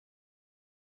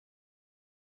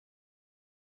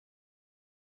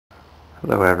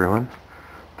Hello everyone.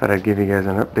 Thought I'd give you guys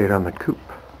an update on the coop.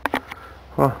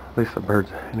 Well, at least the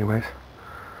birds anyways.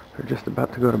 They're just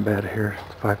about to go to bed here.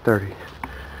 It's 5:30.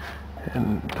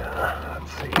 And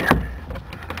let's see here.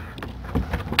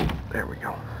 There we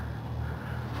go.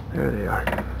 There they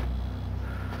are.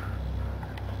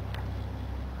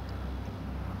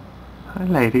 Hi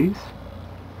ladies.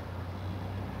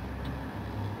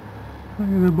 Look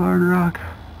at the barn rock.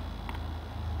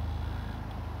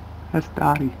 That's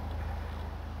Dottie.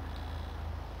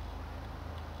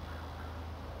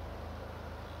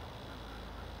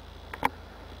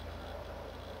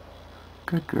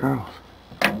 Good girls.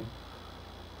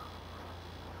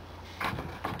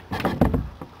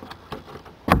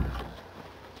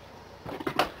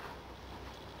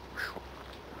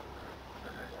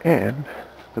 And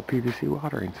the PVC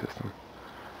watering system.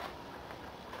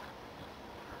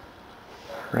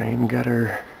 Rain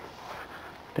gutter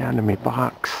down to me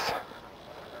box.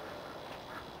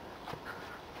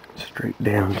 Straight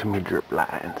down to me drip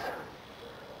lines.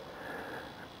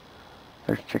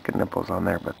 There's chicken nipples on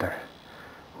there, but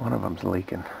one of them's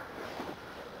leaking.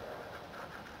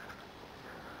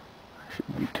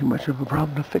 Shouldn't be too much of a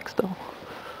problem to fix though.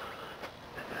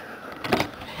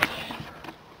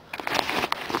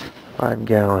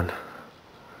 $5-gallon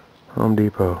Home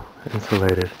Depot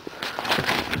insulated.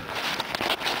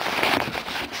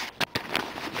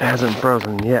 It hasn't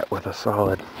frozen yet with a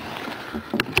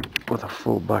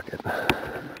full bucket.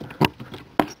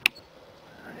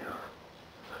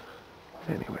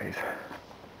 Anyways,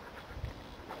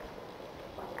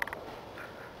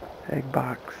 egg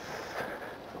box.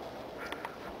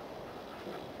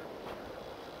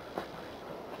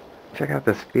 Check out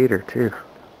this feeder too.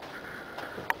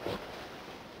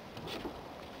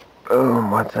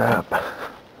 Boom, what's up?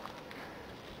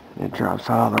 It drops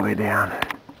all the way down.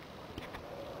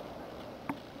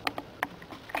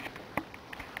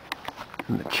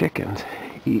 And the chickens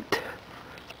eat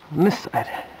on this side.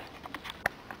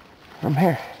 From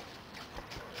here.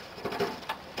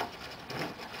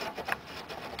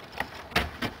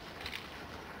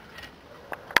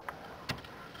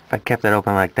 If I kept it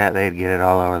open like that, they'd get it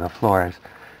all over the floor, as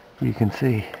you can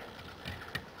see.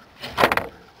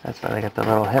 That's why they got the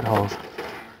little head holes.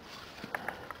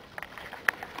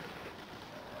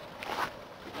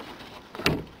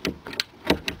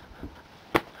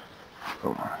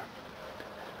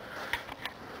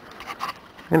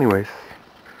 Anyways,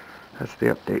 that's the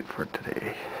update for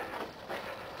today.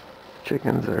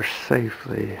 Chickens are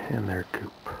safely in their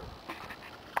coop.